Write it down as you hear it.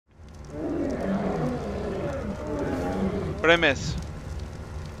What'd I miss?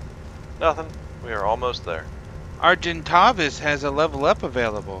 Nothing. We are almost there. Argentavis has a level up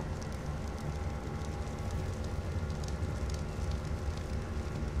available.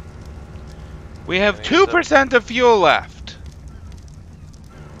 We have 2% of fuel left.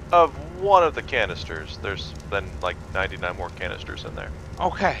 Of one of the canisters. There's then like 99 more canisters in there.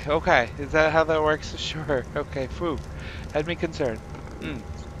 Okay, okay. Is that how that works? Sure. Okay, phew. Had me concerned.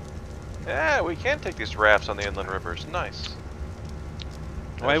 Yeah, we can take these rafts on the inland rivers. Nice.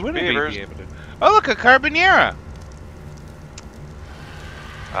 Why wouldn't we beavers. be able to? Oh, look, a carbonera.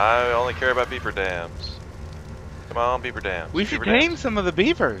 I only care about beaver dams. Come on, beaver dams. We should tame some of the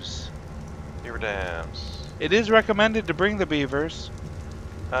beavers. Beaver dams. It is recommended to bring the beavers.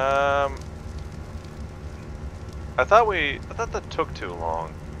 I thought that took too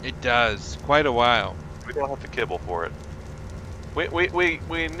long. It does. Quite a while. We don't have to kibble for it.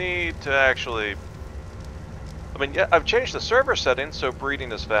 We need to actually... I mean, yeah, I've changed the server settings so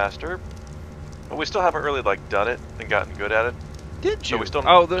breeding is faster, but we still haven't really like done it and gotten good at it. Did you? So we still...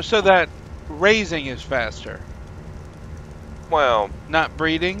 Oh, so that raising is faster. Well... Not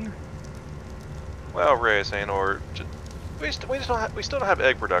breeding? Well, raising or... We still don't have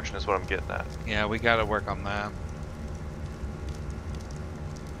egg production is what I'm getting at. Yeah, we gotta work on that.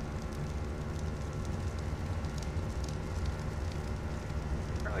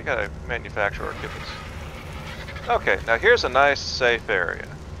 Really gotta manufacture our kibbles. Okay, now here's a nice, safe area.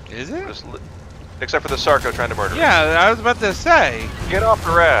 Is it? Except for the Sarco trying to murder us. Yeah, I was about to say. Get off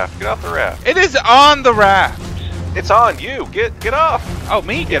the raft. Get off the raft. It is on the raft. It's on you. Get off. Oh,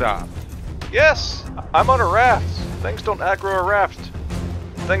 me get off. Yes, I'm on a raft. Things don't aggro a raft.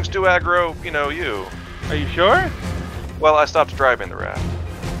 Things do aggro, you know, you. Are you sure? Well, I stopped driving the raft.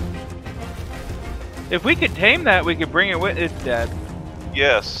 If we could tame that, we could bring it with. It's dead.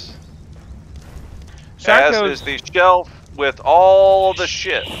 Yes. Sarco's... As is the shelf with all the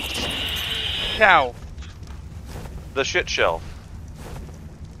shit. Shelf. The shit shelf.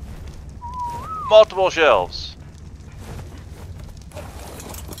 Multiple shelves.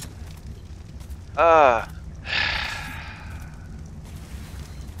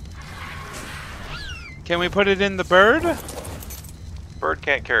 Can we put it in the bird? Bird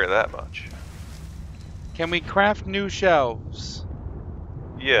can't carry that much. Can we craft new shelves?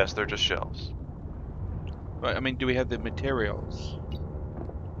 Yes, they're just shelves. I mean, do we have the materials?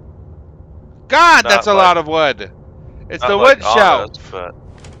 God, that's a lot of wood. It's the wood shelf. But...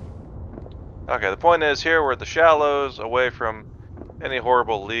 Okay, the point is here we're at the shallows, away from any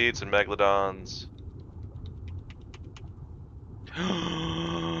horrible leads and megalodons.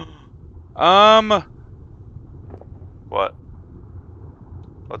 What?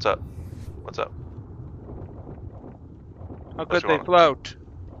 What's up? What's up? How could they float?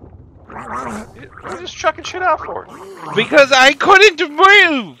 You're just chucking shit out for it. Because I couldn't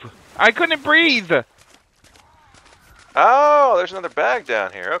move! I couldn't breathe! Oh, there's another bag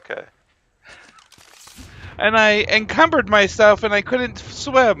down here, okay. And I encumbered myself and I couldn't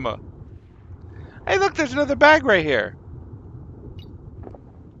swim. Hey look, there's another bag right here.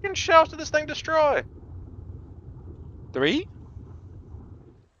 What shelves did this thing destroy? 3?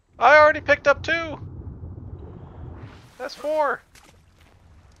 I already picked up 2. That's 4.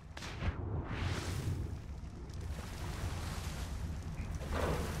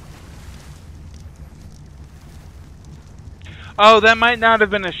 Oh, that might not have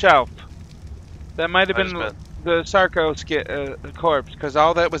been a shelf. That might have been the Sarco corpse, because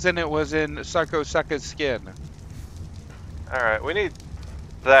all that was in it was in Sarco Sucka's skin. Alright, we need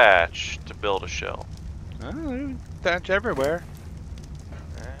thatch to build a shell. Oh, thatch everywhere.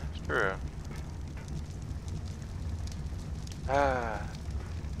 Yeah, it's true.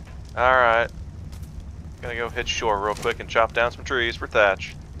 Alright. Gonna go hit shore real quick and chop down some trees for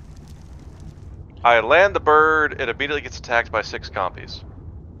thatch. I land the bird, it immediately gets attacked by 6 compies.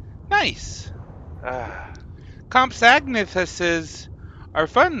 Nice. Compsognathus are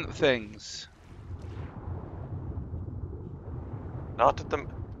fun things. Not at the...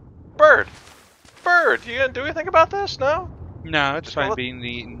 Bird! Bird! You gonna do anything about this? No? No, it's fine being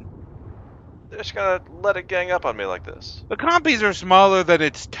eaten. They're just gonna let it gang up on me like this. The compies are smaller than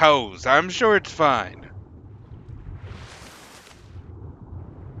its toes. I'm sure it's fine.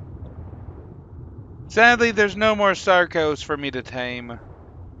 Sadly, there's no more Sarcos for me to tame.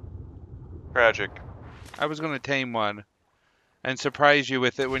 Tragic. I was going to tame one and surprise you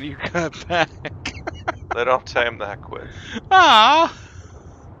with it when you got back. They don't tame that quick. Ah,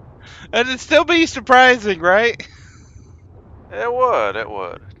 and it'd still be surprising, right? It would, it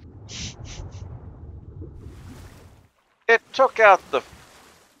would. It took out the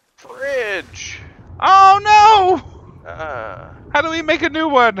fridge. Oh no! me make a new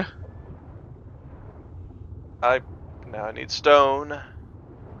one. Now I need stone.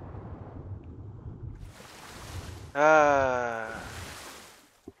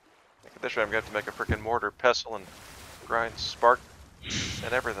 This way I'm gonna have to make a freaking mortar, pestle, and grind spark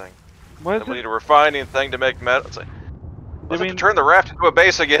and everything. Then we need a refining thing to make metal. It's like, let's have to turn the raft into a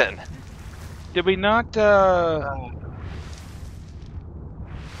base again. Did we not? No,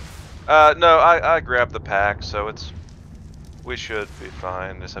 I grabbed the pack, so we should be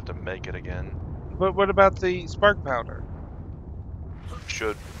fine. Just have to make it again. But what about the spark powder?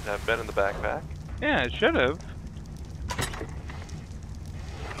 Should have been in the backpack. Yeah, it should have.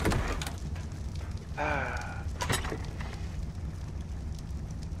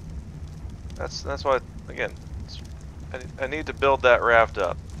 That's why, again, I need to build that raft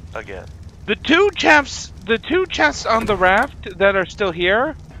up again. The two chests on the raft that are still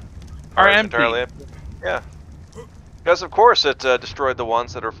here are empty. Entirely empty. Yeah, because of course it destroyed the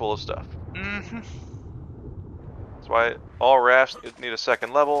ones that are full of stuff. Mm-hmm. That's why all rafts need a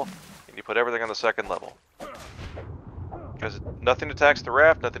second level, and you put everything on the second level. Because nothing attacks the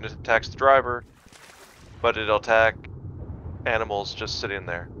raft, nothing attacks the driver, but it'll attack animals just sitting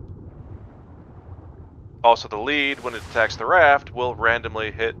there. Also, the lead, when it attacks the raft, will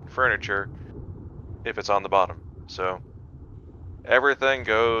randomly hit furniture if it's on the bottom. So, everything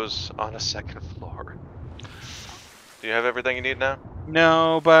goes on a second floor. Do you have everything you need now?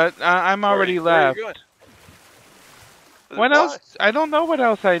 No, but I'm already left. Where are you going? What else? I don't know what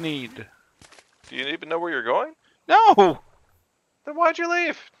else I need. Do you even know where you're going? No! Then why'd you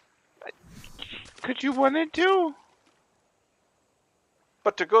leave? Could you wanted to?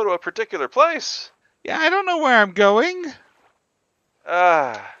 But to go to a particular place? Yeah, I don't know where I'm going.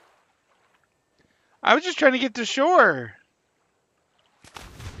 I was just trying to get to shore.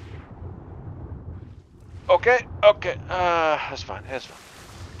 Okay. That's fine.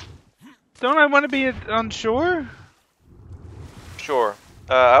 Don't I want to be on shore? Sure.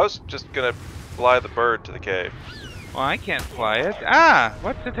 I was just gonna fly the bird to the cave. Well, I can't fly it. Ah,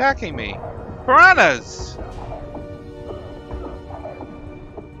 what's attacking me? Piranhas!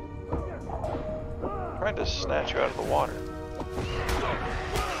 Trying to snatch you out of the water.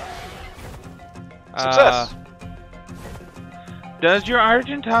 Success! Does your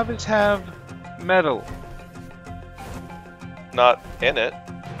Argentavis have metal? Not in it.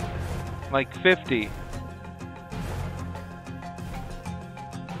 Like 50.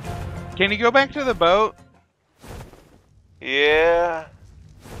 Can you go back to the boat? Yeah.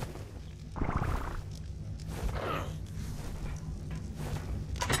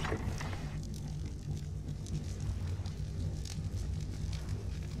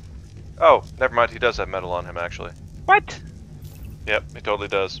 Oh, never mind. He does have metal on him, actually. What? Yep, he totally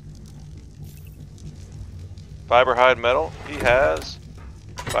does. Fiber hide metal. He has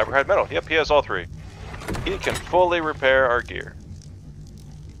fiber hide metal. Yep, he has all three. He can fully repair our gear.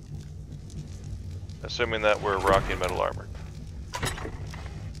 Assuming that we're rocking metal armor.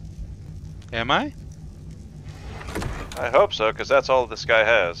 Am I? I hope so, because that's all this guy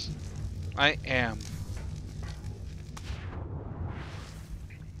has. I am.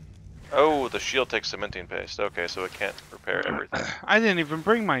 Oh, the shield takes cementing paste. Okay, so it can't repair everything. I didn't even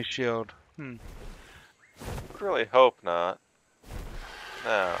bring my shield. Really hope not.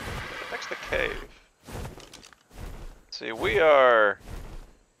 Now, next to cave. See, we are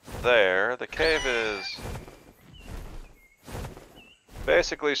there. The cave is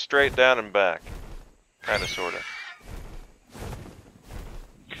basically straight down and back. Kinda, sorta.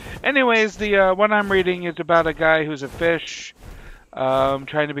 Anyways, the one I'm reading is about a guy who's a fish,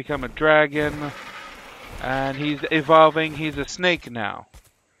 trying to become a dragon, and he's evolving. He's a snake now.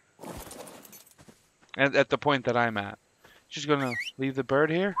 At the point that I'm at. Just gonna leave the bird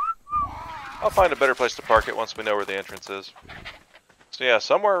here? I'll find a better place to park it once we know where the entrance is. So yeah,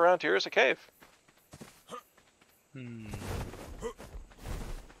 somewhere around here is a cave.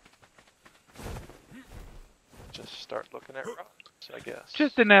 Just start looking at rocks, I guess.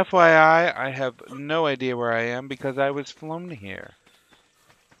 Just an FYI, I have no idea where I am because I was flown here.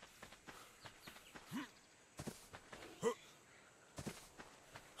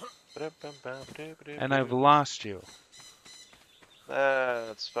 And I've lost you.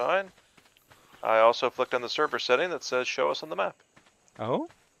 That's fine. I also flicked on the server setting that says show us on the map. Oh?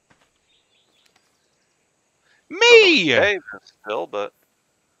 Me! Cave still, but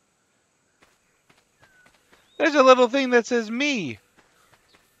there's a little thing that says me.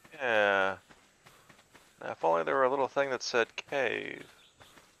 yeah. Now, if only there were a little thing that said cave.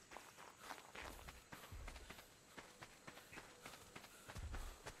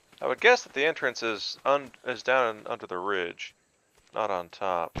 I would guess that the entrance is down under the ridge. not on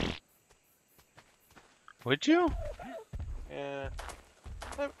top. Would you? Yeah.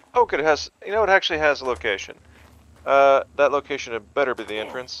 Oh, good. It has. You know, it actually has a location. That location had better be the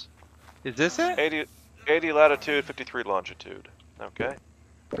entrance. Is this it? 80 latitude, 53 longitude. Okay.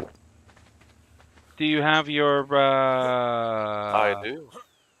 Do you have your, I do.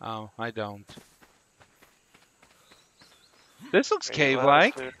 Oh, I don't. This looks 80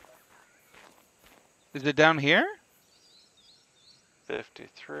 cave-like. latitude, Is it down here?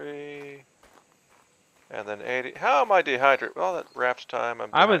 53. And then 80. How am I dehydrated? Well, that raft time.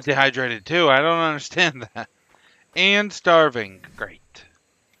 I was dehydrated too. I don't understand that. And starving. Great.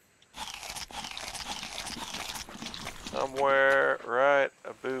 Somewhere right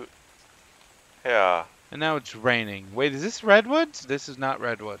about. Yeah. And now it's raining. Wait, is this redwoods? This is not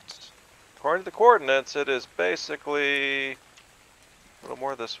redwoods. According to the coordinates, it is basically a little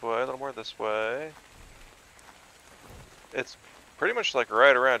more this way, a little more this way. It's pretty much like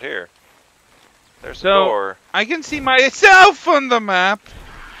right around here. There's a door. I can see myself on the map,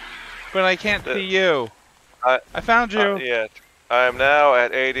 but I can't see you. I found you. Yeah, I am now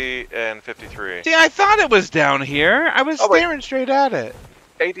at 80 and 53. See, I thought it was down here. I was staring straight at it.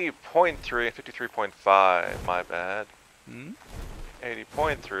 80.3 and 53.5, my bad.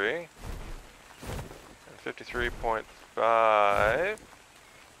 80.3 and 53.5.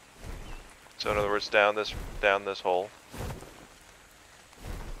 So in other words, down this hole.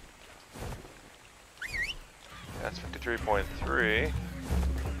 That's 53.3.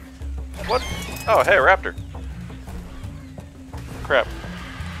 What? Oh, hey, raptor. Crap.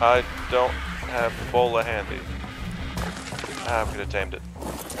 I don't have Ebola handy. I could have tamed it.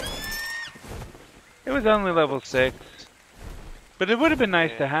 It was only level 6. But it would have been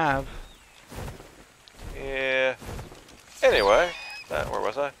nice to have. Yeah. Anyway, where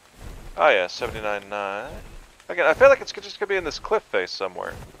was I? Oh yeah, 79.9. Again, I feel like it's just gonna be in this cliff face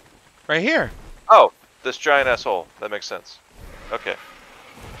somewhere. Right here. Oh, this giant ass hole. That makes sense. Okay.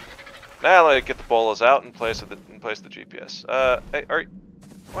 Now let me get the bolas out and place the GPS. Hey,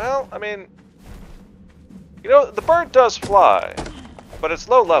 well, I mean, you know, the bird does fly, but it's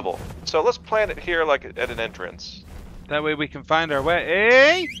low level. So let's plant it here, like at an entrance. That way we can find our way.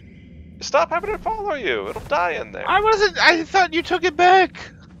 Hey! Stop having it follow you. It'll die in there. I thought you took it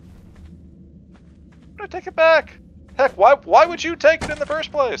back. I take it back. Heck, why would you take it in the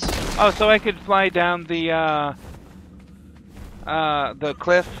first place? Oh, so I could fly down the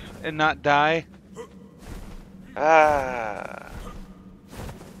cliff and not die?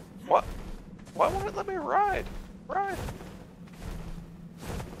 What? Why won't it let me ride? Ride.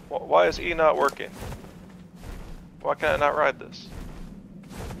 Why is E not working? Why can't I not ride this?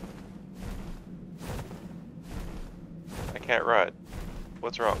 I can't ride.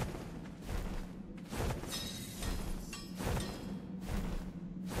 What's wrong?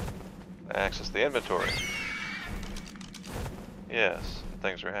 Access the inventory. Yes,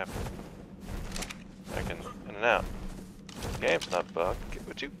 things are happening. I can in and out. Game's not bugged.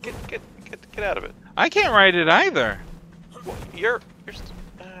 Would you get out of it? I can't ride it either. Well,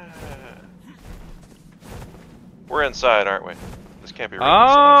 we're inside, aren't we? This can't be right.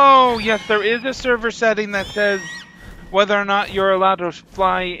 Oh, yes, there is a server setting that says whether or not you're allowed to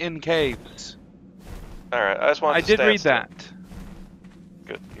fly in caves. Alright, I just wanted to I did read that.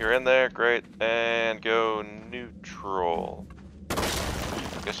 Good. You're in there, great. And go neutral. I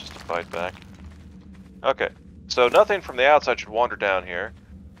guess just to fight back. Okay. So nothing from the outside should wander down here.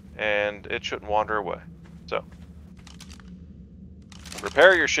 And it shouldn't wander away. So.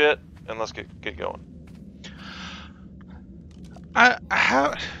 Repair your shit and let's get going. How?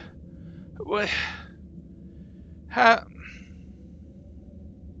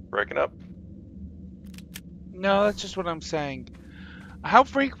 Breaking up? No, that's just what I'm saying. How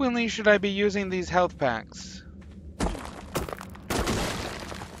frequently should I be using these health packs? I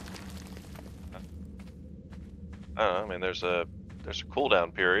don't know. I mean, there's a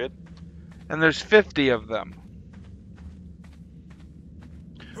cooldown period. And there's 50 of them.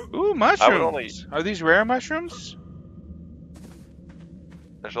 Ooh, mushrooms! Are these rare mushrooms?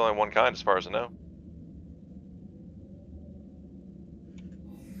 There's only one kind as far as I know.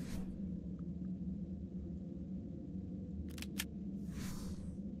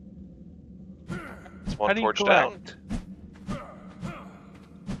 It's one torch down.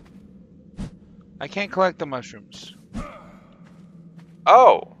 I can't collect the mushrooms.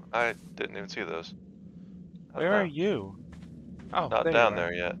 Oh! I didn't even see those. Where are you? Oh, not down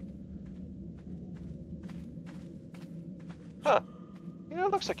there yet. Huh. You know,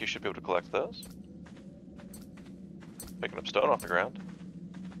 it looks like you should be able to collect those. Picking up stone off the ground.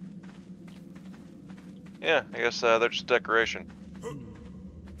 Yeah, I guess they're just decoration.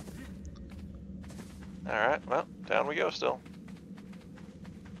 Alright, well, down we go still.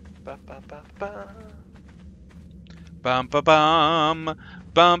 Ba, ba, ba, ba. Bum ba bum.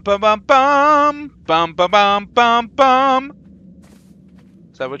 Bum ba bum bum. Bum ba bum bum bum.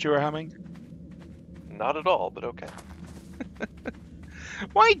 Is that what you were humming? Not at all, but okay.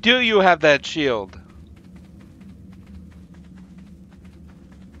 Why do you have that shield?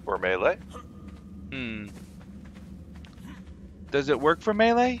 For melee? Hmm. Does it work for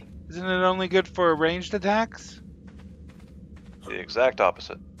melee? Isn't it only good for ranged attacks? The exact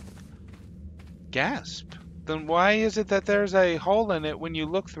opposite. Gasp. Then why is it that there's a hole in it when you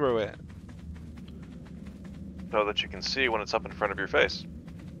look through it? So that you can see when it's up in front of your face.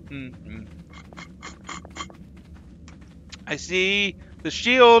 Mm-hmm. I see the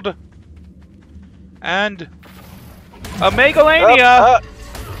shield and a Megalania.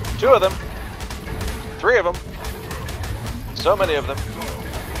 Two of them. Three of them. So many of them.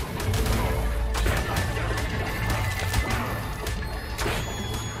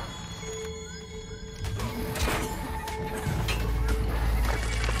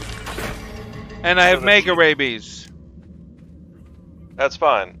 And I have Mega Rabies. That's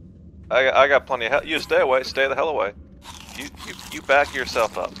fine. I got plenty of hell. You stay away. Stay the hell away. You back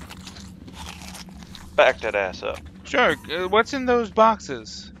yourself up. Back that ass up. Sure. What's in those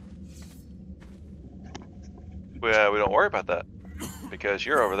boxes? We don't worry about that because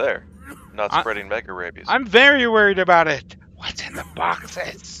you're over there, not spreading Mega Rabies. I'm very worried about it. What's in the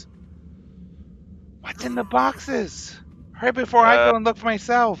boxes? What's in the boxes? Hurry before I go and look for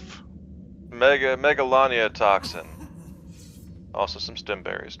myself. Megalania toxin. Also some stem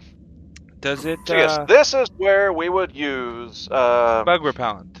berries. Does it? So yes, this is where we would use bug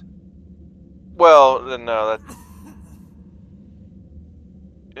repellent. Well, no, that.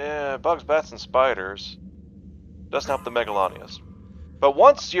 Yeah, bugs, bats, and spiders doesn't help the Megalanias. But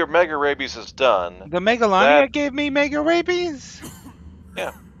once your Mega Rabies is done, the Megalania gave me Mega Rabies.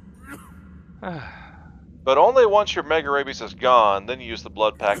 Yeah. But only once your Mega Rabies is gone, then you use the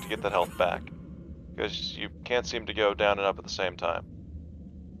blood pack to get that health back. Because you can't seem to go down and up at the same time.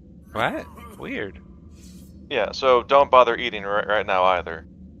 What? Weird. Yeah, so don't bother eating right now either.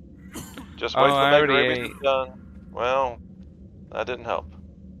 Just wait till the Mega Rabies is done. Well, that didn't help.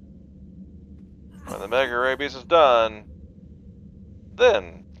 When the Mega Rabies is done,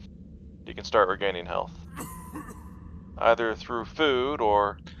 then you can start regaining health. Either through food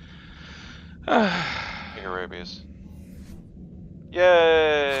or Mega Rabies.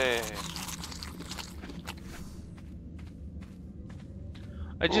 Yay!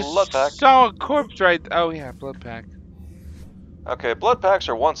 I just saw a corpse right... Oh yeah, blood pack. Okay, blood packs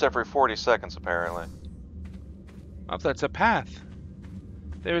are once every 40 seconds apparently. Oh, that's a path.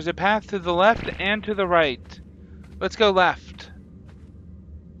 There's a path to the left and to the right. Let's go left.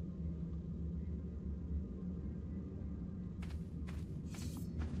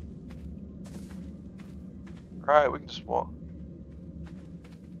 Alright, we can just walk.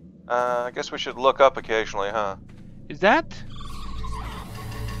 I guess we should look up occasionally, huh? Is that?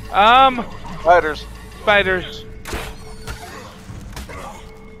 Spiders. Spiders.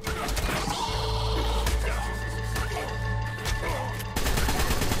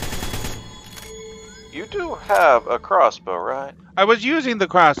 You do have a crossbow, right? I was using the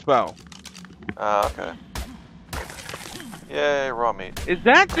crossbow. Okay. Yay, raw meat. Is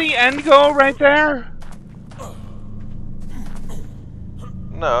that the end goal right there?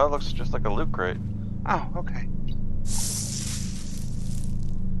 No, it looks just like a loot crate. Oh, okay.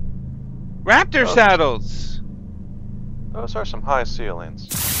 Raptor saddles! Those are some high ceilings.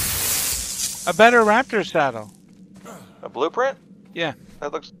 A better raptor saddle. A blueprint? Yeah.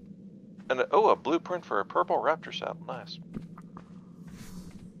 That looks... Oh, a blueprint for a purple raptor saddle. Nice.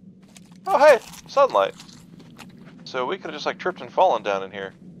 Oh, hey! Sunlight! So we could have just, like, tripped and fallen down in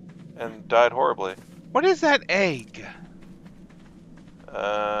here. And died horribly. What is that egg?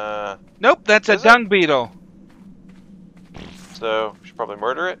 Nope, that's a dung beetle. So, we should probably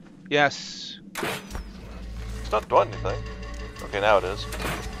murder it? Yes. It's not doing anything. Okay, now it is.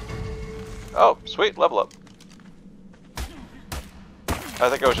 Oh, sweet, level up. I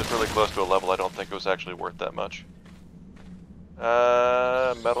think I was just really close to a level. I don't think it was actually worth that much.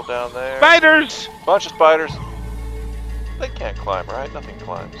 Metal down there. Spiders! Bunch of spiders. They can't climb, right? Nothing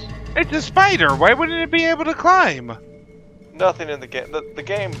climbs. It's a spider. Why wouldn't it be able to climb? Nothing in the game. The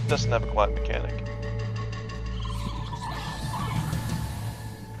game doesn't have a climb mechanic.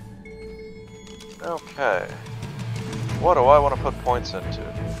 Okay. What do I want to put points into?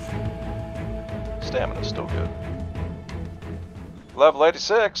 Stamina's still good. Level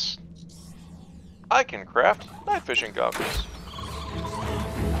 86. I can craft night fishing goggles.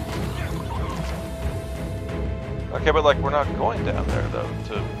 Okay, but like we're not going down there though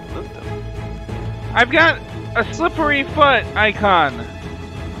to loot them. I've got a slippery foot icon. I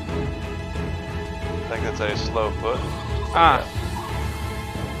think that's a slow foot. Ah.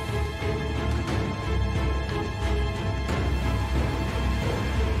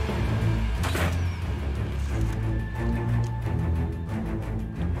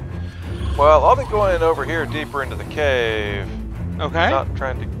 Well, I'll be going over here deeper into the cave. Okay. Not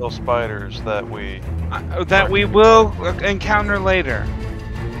trying to kill spiders that we will encounter later.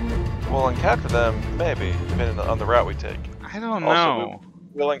 We'll encounter them, maybe, depending on the route we take. I don't Also, know.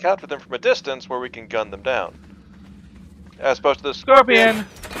 we'll encounter them from a distance where we can gun them down. As opposed to the Scorpion!